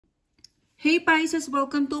Hey Pisces,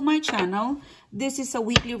 welcome to my channel. This is a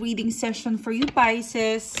weekly reading session for you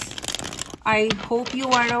Pisces. I hope you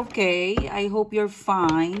are okay. I hope you're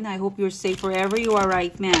fine. I hope you're safe wherever you are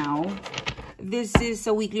right now. This is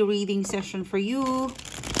a weekly reading session for you.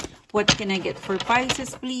 What can I get for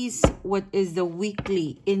Pisces, please? What is the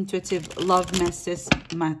weekly intuitive love message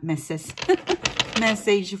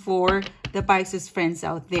for the Pisces friends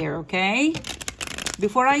out there, okay?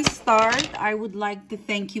 Before I start, I would like to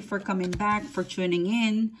thank you for coming back, for tuning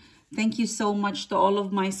in. Thank you so much to all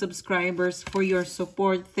of my subscribers for your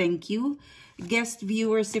support. Thank you. Guest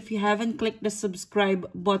viewers, if you haven't clicked the subscribe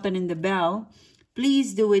button and the bell,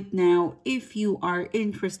 please do it now if you are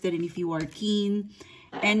interested and if you are keen.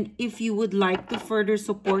 And if you would like to further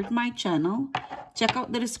support my channel, check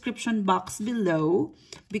out the description box below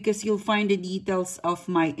because you'll find the details of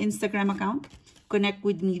my Instagram account. Connect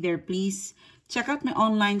with me there, please. Check out my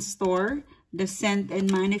online store, the Scent and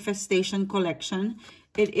Manifestation Collection.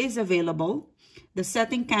 It is available. The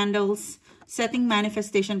setting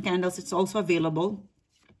manifestation candles, it's also available.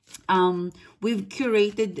 We've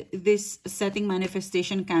curated this setting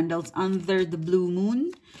manifestation candles under the blue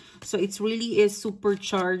moon. So it's really is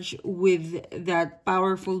supercharged with that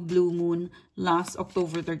powerful blue moon last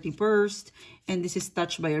October 31st. And this is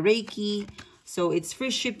touched by a Reiki. So it's free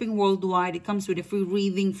shipping worldwide. It comes with a free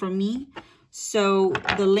reading from me. So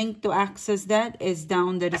the link to access that is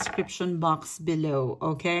down the description box below,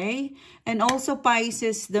 okay? And also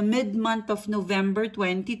Pisces, the mid-month of November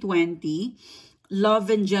 2020, love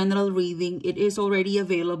and general reading, it is already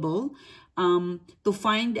available. To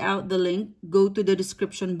find out the link, go to the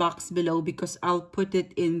description box below because I'll put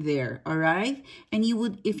it in there, all right? And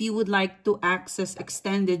if you would like to access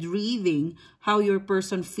extended reading, how your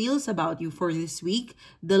person feels about you for this week,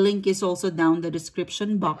 the link is also down the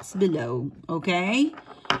description box below, okay?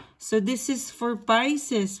 So this is for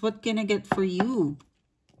Pisces. What can I get for you?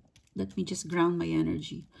 Let me just ground my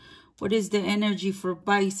energy. What is the energy for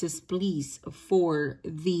Pisces, please, for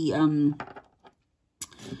the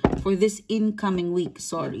for this incoming week?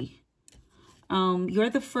 Sorry,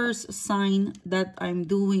 you're the first sign that I'm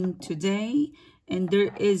doing today, and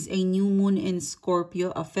there is a new moon in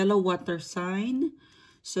Scorpio, a fellow water sign.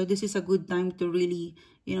 So this is a good time to really,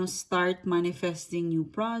 start manifesting new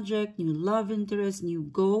project, new love interest, new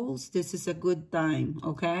goals. This is a good time,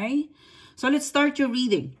 okay? So let's start your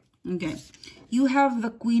reading. Okay, you have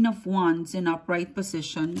the Queen of Wands in upright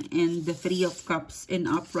position and the Three of Cups in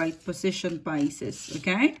upright position, Pisces,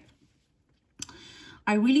 okay?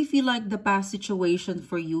 I really feel like the past situation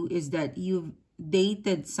for you is that you've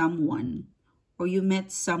dated someone or you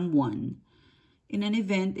met someone in an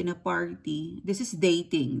event, in a party. This is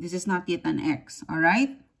dating. This is not yet an ex, all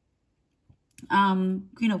right?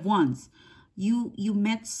 Queen of Wands. You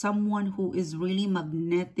met someone who is really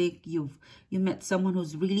magnetic. You met someone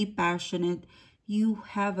who's really passionate. You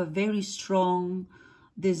have a very strong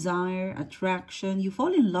desire, attraction. You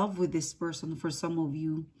fall in love with this person for some of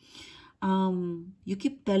you. You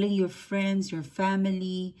keep telling your friends, your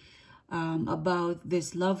family about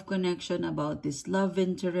this love connection, about this love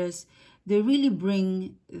interest. They really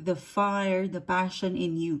bring the fire, the passion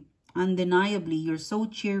in you. Undeniably, you're so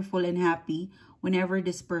cheerful and happy whenever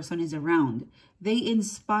this person is around. They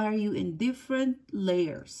inspire you in different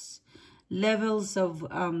levels of,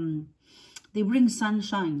 they bring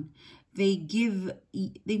sunshine. They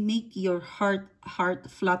make your heart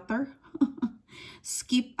flutter,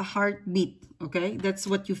 skip a heartbeat, okay? That's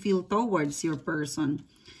what you feel towards your person.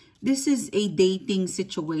 This is a dating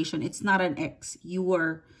situation. It's not an ex.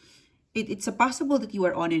 It's a possible that you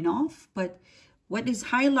are on and off, but what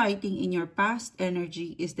is highlighting in your past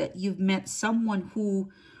energy is that you've met someone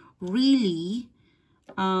who really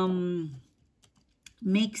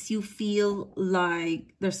makes you feel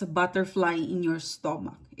like there's a butterfly in your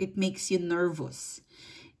stomach. It makes you nervous.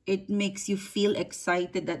 It makes you feel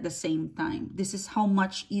excited at the same time. This is how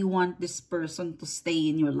much you want this person to stay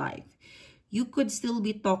in your life. You could still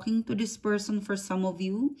be talking to this person for some of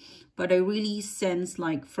you, but I really sense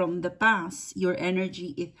like from the past, your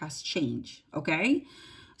energy, it has changed, okay?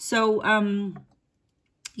 So,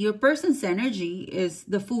 your person's energy is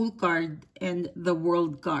the Fool card and the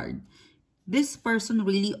World card. This person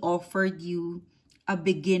really offered you a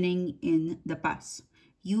beginning in the past.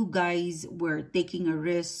 You guys were taking a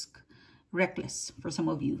risk, reckless for some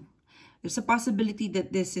of you. There's a possibility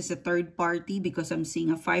that this is a third party because I'm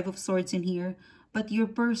seeing a Five of Swords in here. But your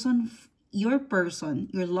person,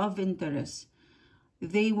 your love interest,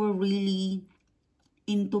 they were really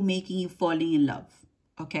into making you falling in love.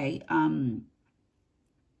 Okay?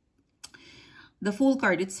 The Fool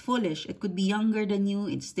card, it's foolish. It could be younger than you.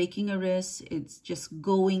 It's taking a risk. It's just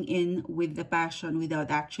going in with the passion without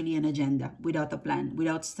actually an agenda, without a plan,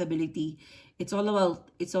 without stability. It's all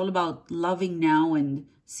about loving now and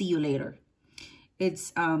see you later.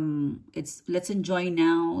 It's let's enjoy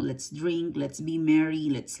now, let's drink, let's be merry,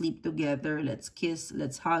 let's sleep together, let's kiss,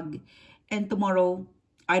 let's hug. And tomorrow,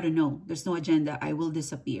 I don't know, there's no agenda, I will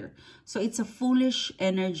disappear. So it's a foolish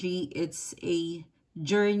energy. It's a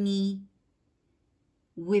journey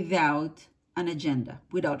without an agenda,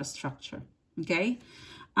 without a structure. Okay.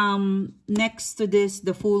 Next to this,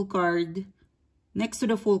 the Fool card. Next to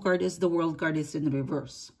the Fool card is the World card, is in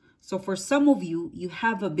reverse. So for some of you, you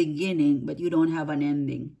have a beginning, but you don't have an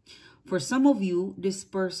ending. For some of you, this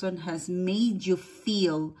person has made you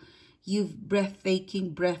feel you've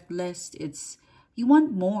breathtaking, breathless. You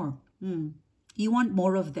want more. You want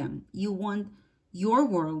more of them. You want your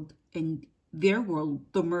world and their world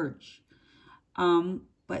to merge.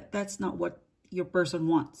 But that's not what your person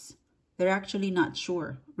wants. They're actually not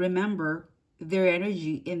sure. Remember, their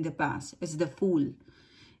energy in the past is the Fool.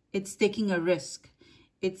 It's taking a risk.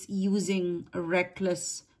 It's using a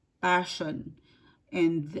reckless passion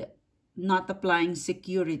and not applying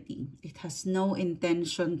security. It has no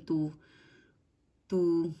intention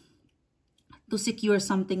to secure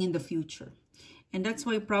something in the future. And that's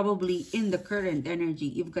why probably in the current energy,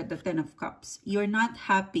 you've got the Ten of Cups. You're not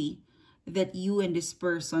happy that you and this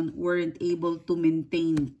person weren't able to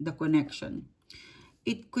maintain the connection.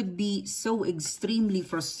 It could be so extremely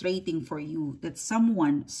frustrating for you that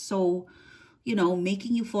someone so, you know,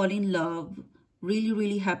 making you fall in love, really,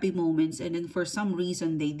 really happy moments, and then for some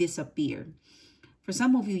reason they disappear. For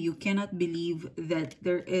some of you, you cannot believe that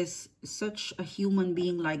there is such a human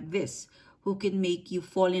being like this who can make you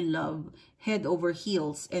fall in love head over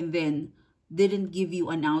heels and then didn't give you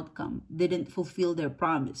an outcome, didn't fulfill their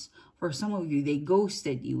promise. For some of you, they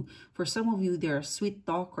ghosted you. For some of you, they're a sweet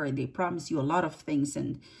talker. They promise you a lot of things,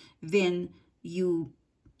 and then you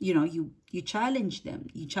challenge them.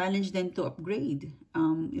 You challenge them to upgrade.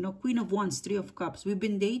 Queen of Wands, Three of Cups. We've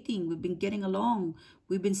been dating. We've been getting along.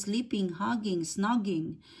 We've been sleeping, hugging,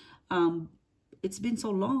 snugging. It's been so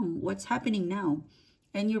long. What's happening now?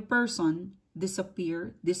 And your person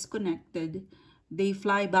disappear, disconnected. They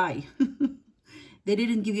fly by. They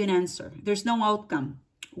didn't give you an answer. There's no outcome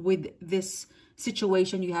with this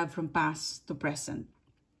situation you have from past to present.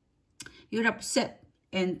 You're upset.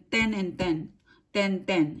 And 10 and 10. 10,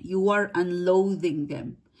 10. You are unloading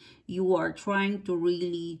them. You are trying to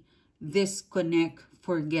really disconnect,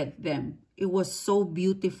 forget them. It was so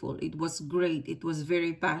beautiful. It was great. It was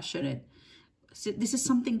very passionate. So this is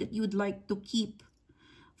something that you'd like to keep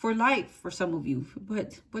for life for some of you.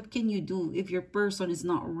 But what can you do if your person is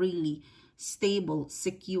not really stable,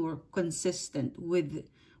 secure, consistent with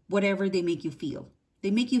whatever they make you feel? They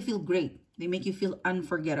make you feel great. They make you feel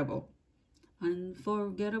unforgettable.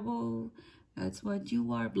 Unforgettable. That's what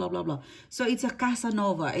you are, blah, blah, blah. So it's a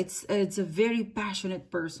Casanova. It's a very passionate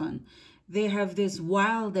person. They have this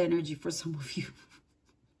wild energy for some of you.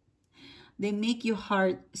 They make your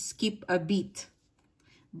heart skip a beat.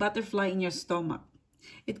 Butterfly in your stomach.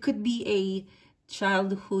 It could be a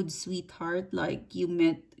childhood sweetheart like you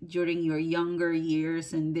met during your younger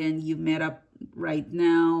years and then you met up right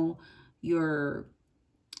now. You're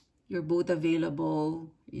both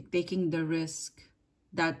available. You're taking the risk.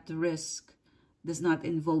 That risk does not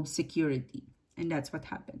involve security. And that's what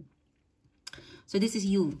happened. So this is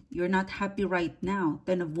you. You're not happy right now.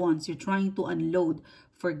 10 of Wands. You're trying to unload,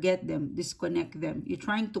 forget them, disconnect them. You're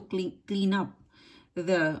trying to clean up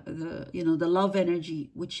the love energy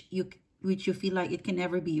which you feel like it can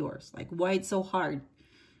never be yours. Like, why it's so hard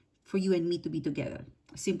for you and me to be together?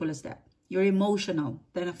 Simple as that. You're emotional.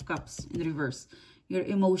 10 of Cups in reverse. You're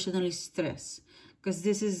emotionally stressed because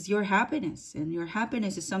this is your happiness, and your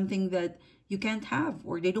happiness is something that you can't have,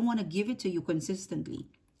 or they don't want to give it to you consistently.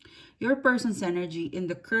 Your person's energy in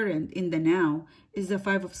the current, in the now, is the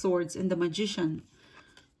Five of Swords and the Magician.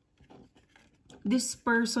 This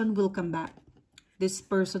person will come back. This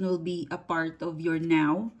person will be a part of your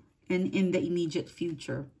now and in the immediate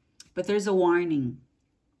future. But there's a warning.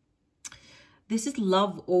 This is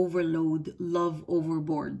love overload, love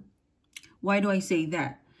overboard. Why do I say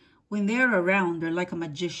that? When they're around, they're like a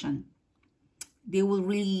magician. They will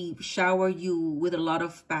really shower you with a lot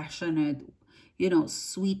of passionate,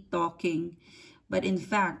 sweet talking. But in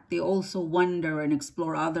fact, they also wonder and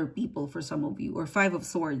explore other people for some of you. Or Five of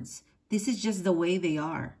Swords. This is just the way they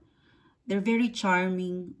are. They're very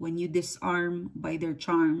charming. When you disarm by their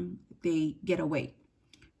charm, they get away.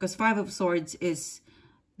 Because Five of Swords is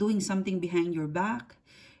doing something behind your back.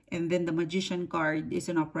 And then the Magician card is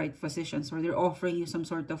an upright position. So they're offering you some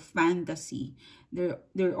sort of fantasy.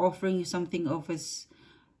 They're offering you something of as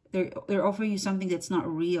they're offering you something that's not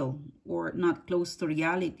real or not close to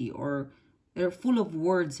reality, or they're full of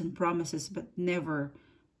words and promises but never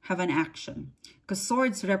have an action. Because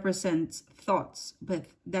swords represents thoughts, but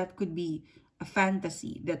that could be a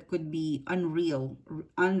fantasy, that could be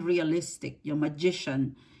unrealistic. Your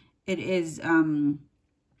magician, it is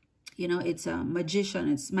it's a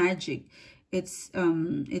magician, it's magic, it's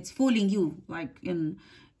fooling you. Like in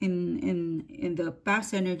the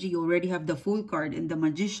past energy, you already have the Fool card and the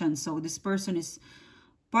Magician. So this person is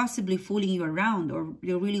possibly fooling you around, or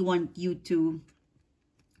they really want you to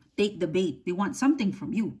take the bait. They want something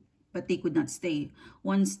from you, but they could not stay.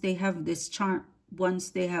 Once they have this charm, once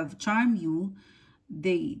they have charmed you,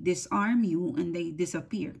 they disarm you and they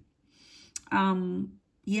disappear.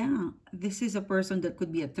 Yeah, this is a person that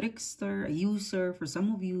could be a trickster, a user for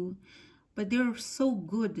some of you, but they're so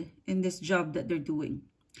good in this job that they're doing.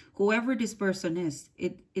 Whoever this person is,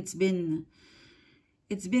 it's been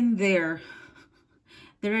there.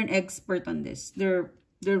 They're an expert on this. They're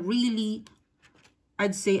really,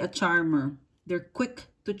 I'd say, a charmer. They're quick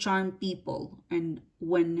to charm people, and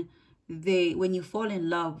when you fall in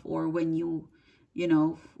love, or when you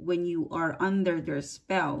are under their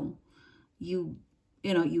spell, you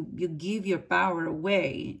give your power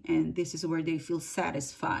away, and this is where they feel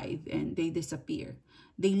satisfied and they disappear.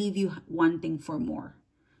 They leave you wanting for more.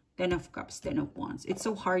 10 of Cups, 10 of Wands. It's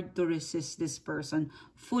so hard to resist this person.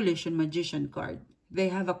 Foolish and Magician card. They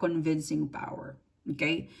have a convincing power.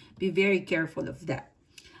 Okay? Be very careful of that.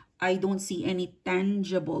 I don't see any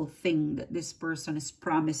tangible thing that this person is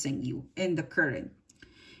promising you in the current.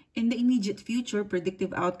 In the immediate future,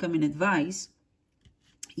 predictive outcome and advice,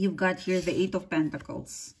 you've got here the 8 of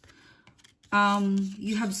Pentacles.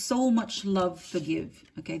 You have so much love to give.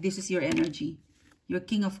 Okay, this is your energy. Your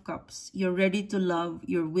King of Cups. You're ready to love.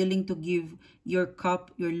 You're willing to give your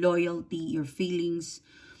cup, your loyalty, your feelings,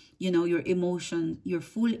 your emotion, your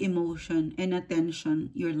full emotion and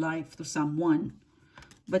attention, your life to someone.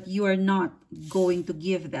 But you are not going to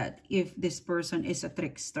give that if this person is a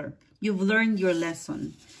trickster. You've learned your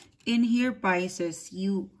lesson. In here, Pisces,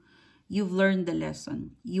 you've learned the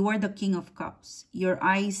lesson. You are the King of Cups. Your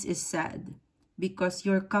eyes is sad because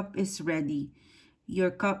your cup is ready.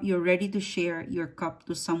 You're ready to share your cup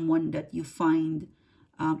to someone that you find.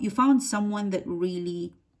 You found someone that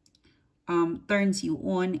really turns you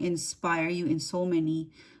on, inspire you in so many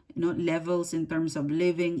levels in terms of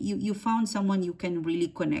living. You found someone you can really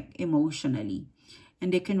connect emotionally,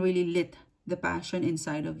 and they can really lit the passion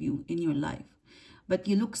inside of you in your life. But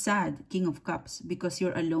you look sad, King of Cups, because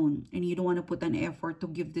you're alone and you don't want to put an effort to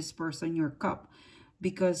give this person your cup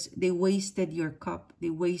because they wasted your cup. They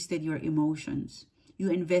wasted your emotions. You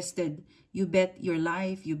invested, you bet your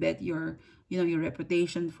life, you bet your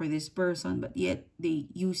reputation for this person, but yet they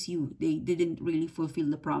use you. They didn't really fulfill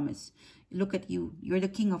the promise. Look at you. You're the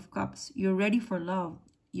King of Cups. You're ready for love.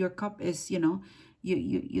 Your cup is,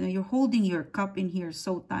 you're holding your cup in here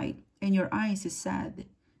so tight, and your eyes is sad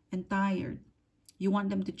and tired. You want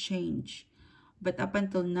them to change. But up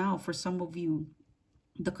until now, for some of you,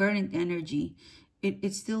 the current energy,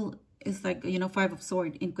 it's like, 5 of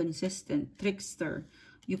Swords, inconsistent, trickster.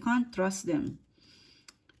 You can't trust them.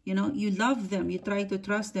 You love them. You try to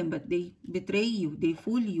trust them, but they betray you. They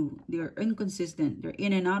fool you. They're inconsistent. They're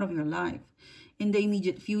in and out of your life. In the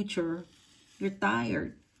immediate future, you're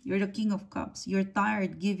tired. You're the King of Cups. You're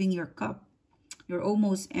tired giving your cup. You're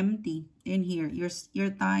almost empty in here. You're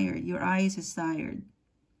tired. Your eyes is tired.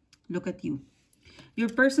 Look at you. Your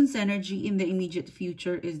person's energy in the immediate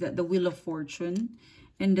future is that the Wheel of Fortune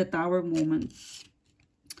and the Tower moment.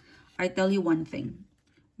 I tell you one thing.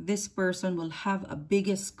 This person will have a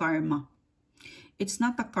biggest karma. It's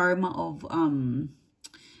not a karma of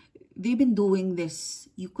they've been doing this.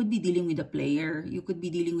 You could be dealing with a player. You could be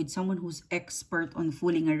dealing with someone who's expert on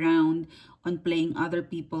fooling around, on playing other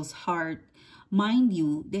people's heart. Mind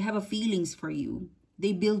you, they have a feelings for you.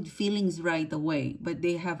 They build feelings right away, but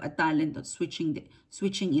they have a talent of switching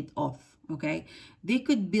it off, okay? They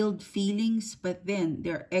could build feelings, but then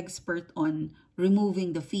they're expert on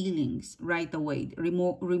removing the feelings right away,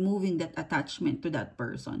 removing that attachment to that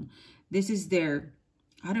person. This is their,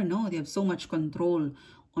 I don't know, they have so much control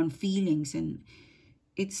on feelings, and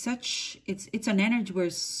it's an energy where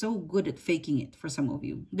it's so good at faking it for some of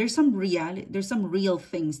you. There's some reality, there's some real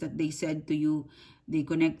things that they said to you, they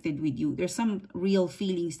connected with you. There's some real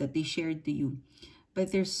feelings that they shared to you,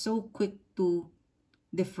 but they're so quick to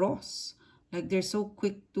defrost. Like they're so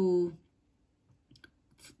quick to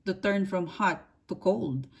turn from hot to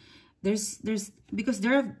cold. there's because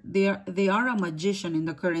they are a magician in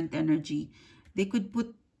the current energy. They could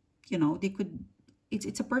put, you know, they could,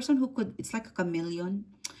 it's a person who could, it's like a chameleon.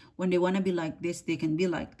 When they want to be like this, they can be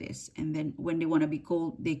like this, and then when they want to be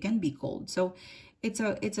cold, they can be cold. So it's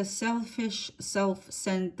a selfish,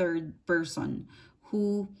 self-centered person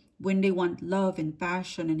who, when they want love and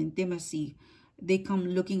passion and intimacy, they come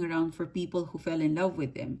looking around for people who fell in love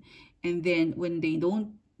with them. And then when they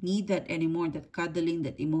don't need that anymore, that cuddling,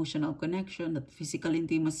 that emotional connection, that physical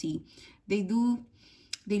intimacy, they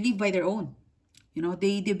live by their own. You know,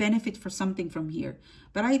 they benefit for something from here.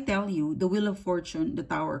 But I tell you, the Wheel of Fortune, the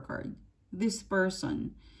Tower card, this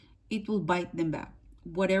person, it will bite them back.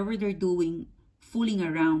 Whatever they're doing, fooling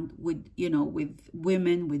around with, you know, with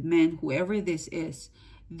women, with men, whoever this is,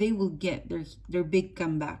 they will get their big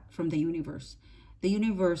comeback from the universe. The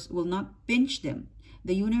universe will not pinch them.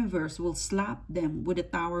 The universe will slap them with a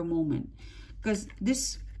Tower moment. Because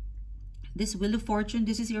this Wheel of Fortune,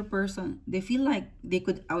 this is your person. They feel like they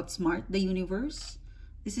could outsmart the universe.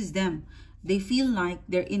 This is them. They feel like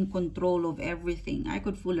they're in control of everything. I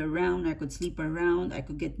could fool around. I could sleep around. I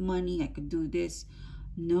could get money. I could do this.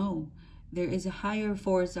 No, there is a higher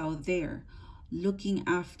force out there looking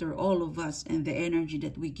after all of us and the energy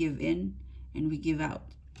that we give in and we give out.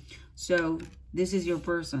 So this is your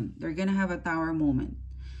person. They're going to have a Tower moment.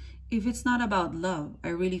 If it's not about love, I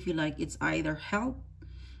really feel like it's either health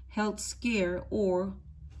scare, or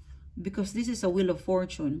because this is a Wheel of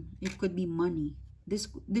Fortune, it could be money.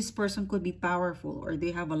 This person could be powerful, or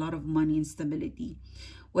they have a lot of money and stability.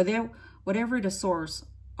 Whatever the source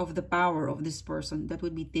of the power of this person, that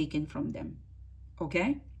would be taken from them.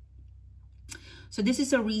 Okay? So this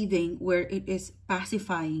is a reading where it is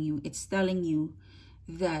pacifying you. It's telling you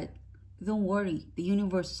that don't worry, the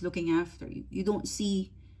universe is looking after you. You don't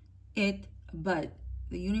see it, but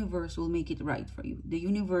the universe will make it right for you. The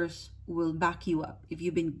universe will back you up. If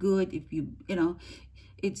you've been good, if you know,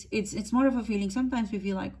 it's more of a feeling. Sometimes we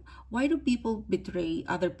feel like, why do people betray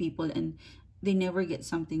other people and they never get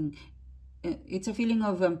something? It's a feeling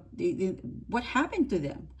of what happened to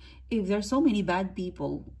them. If there's so many bad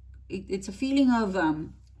people, it's a feeling of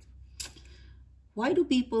why do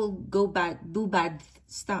people do bad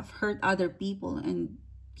stuff, hurt other people? And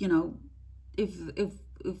you know, if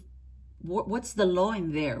what's the law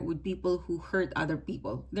in there with people who hurt other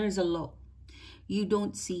people? There's a law. You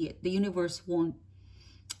don't see it. The universe won't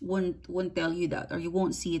tell you that, or you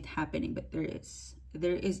won't see it happening, but there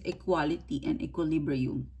is equality and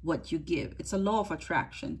equilibrium. What you give, it's a law of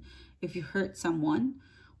attraction. If you hurt someone,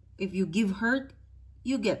 if you give hurt,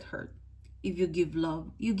 you get hurt. If you give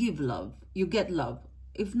love, you give love, you get love.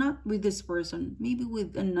 If not with this person, maybe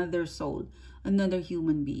with another soul, another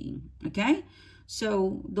human being. Okay,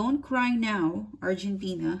 so don't cry now,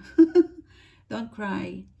 Argentina. Don't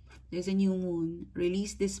cry. There's a new moon.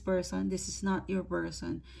 Release this person. This is not your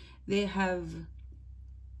person. You have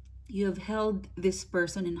held this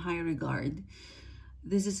person in high regard.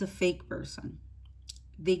 This is a fake person.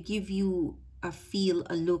 They give you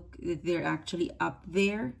a look that they're actually up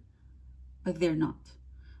there, but they're not.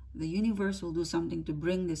 The universe will do something to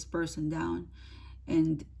bring this person down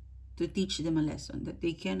and to teach them a lesson that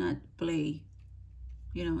they cannot play.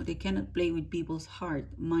 You know, they cannot play with people's heart,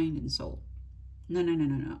 mind, and soul. No, no, no,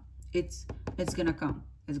 no, no. It's gonna come.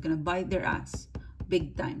 It's gonna bite their ass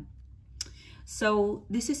big time. So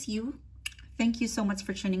this is you. Thank you so much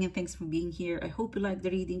for tuning in. Thanks for being here. I hope you liked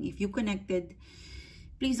the reading. If you connected,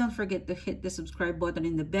 please don't forget to hit the subscribe button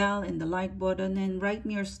and the bell and the like button, and write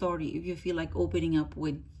me your story if you feel like opening up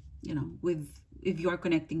with, you know, if you are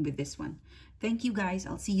connecting with this one. Thank you guys.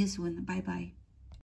 I'll see you soon. Bye bye.